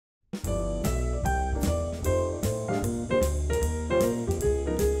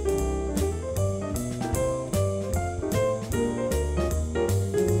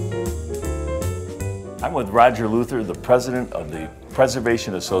I'm with Roger Luther, the president of the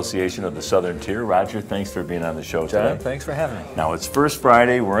Preservation Association of the Southern Tier. Roger, thanks for being on the show today. John, thanks for having me. Now, it's First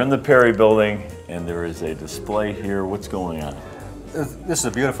Friday, we're in the Perry building, and there is a display here. What's going on? This is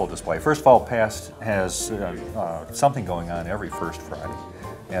a beautiful display. First Fall Past has something going on every First Friday.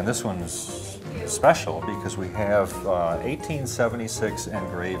 And this one's special because we have 1876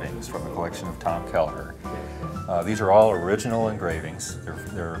 engravings from a collection of Tom Kelleher. These are all original engravings.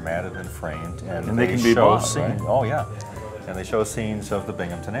 They're matted and framed, and they can be bought, right? Oh yeah, and they show scenes of the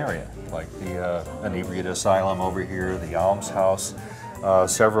Binghamton area, like the inebriate asylum over here, the almshouse,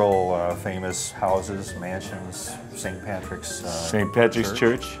 several famous houses, mansions, St. Patrick's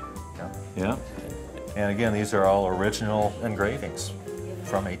Church. Yeah. And again, these are all original engravings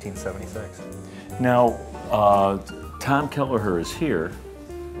from 1876. Now, Tom Kelleher is here.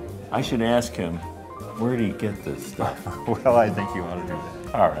 I should ask him, where did he get this stuff? Well, I think you want to do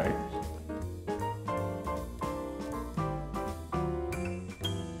that. All right.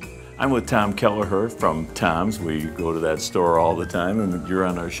 I'm with Tom Kelleher from Tom's. We go to that store all the time, and you're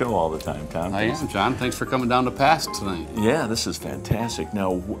on our show all the time, Tom. I am, John. Thanks for coming down to Past tonight. Yeah, this is fantastic.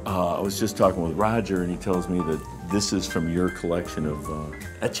 Now, I was just talking with Roger, and he tells me that this is from your collection of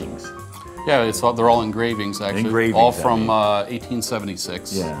etchings. Yeah, they're all engravings, actually. Engravings, all from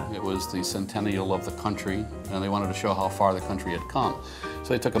 1876. Yeah. It was the centennial of the country, and they wanted to show how far the country had come.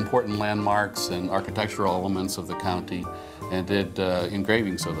 So they took important landmarks and architectural elements of the county and did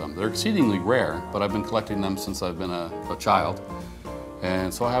engravings of them. They're exceedingly rare, but I've been collecting them since I've been a child.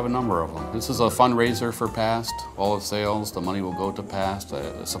 And so I have a number of them. This is a fundraiser for Past. All the sales, the money will go to Past.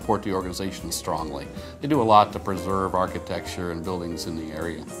 I support the organization strongly. They do a lot to preserve architecture and buildings in the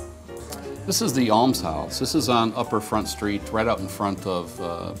area. This is the Almshouse. This is on Upper Front Street, right out in front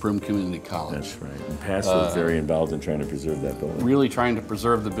of Broome Community College. That's right. And Past was very involved in trying to preserve that building. Really trying to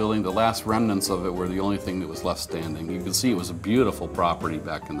preserve the building. The last remnants of it were the only thing that was left standing. You can see it was a beautiful property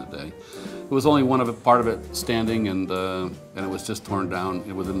back in the day. It was only part of it standing, and it was just torn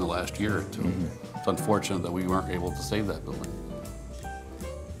down within the last year or two. Mm-hmm. It's unfortunate that we weren't able to save that building.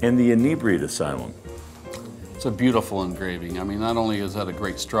 And the inebriate asylum. It's a beautiful engraving. I mean, not only is that a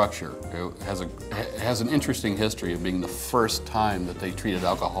great structure, it has an interesting history of being the first time that they treated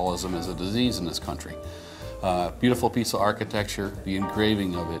alcoholism as a disease in this country. Beautiful piece of architecture. The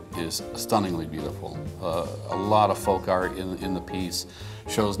engraving of it is stunningly beautiful. A lot of folk art in the piece.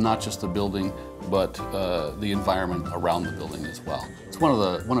 Shows not just the building, but the environment around the building as well. It's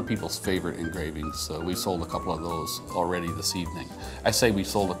one of people's favorite engravings. We sold a couple of those already this evening. I say we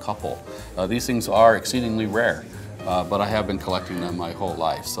sold a couple. These things are exceedingly rare, but I have been collecting them my whole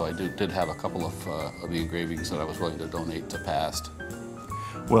life. So I did have a couple of the engravings that I was willing to donate to Past.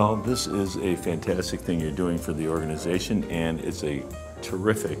 Well, this is a fantastic thing you're doing for the organization, and it's a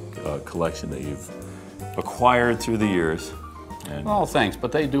terrific collection that you've acquired through the years. Oh, thanks,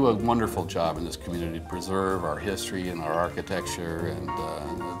 but they do a wonderful job in this community to preserve our history and our architecture, and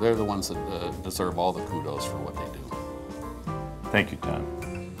they're the ones that deserve all the kudos for what they do. Thank you,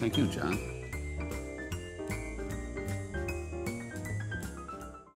 Tom. Thank you, John.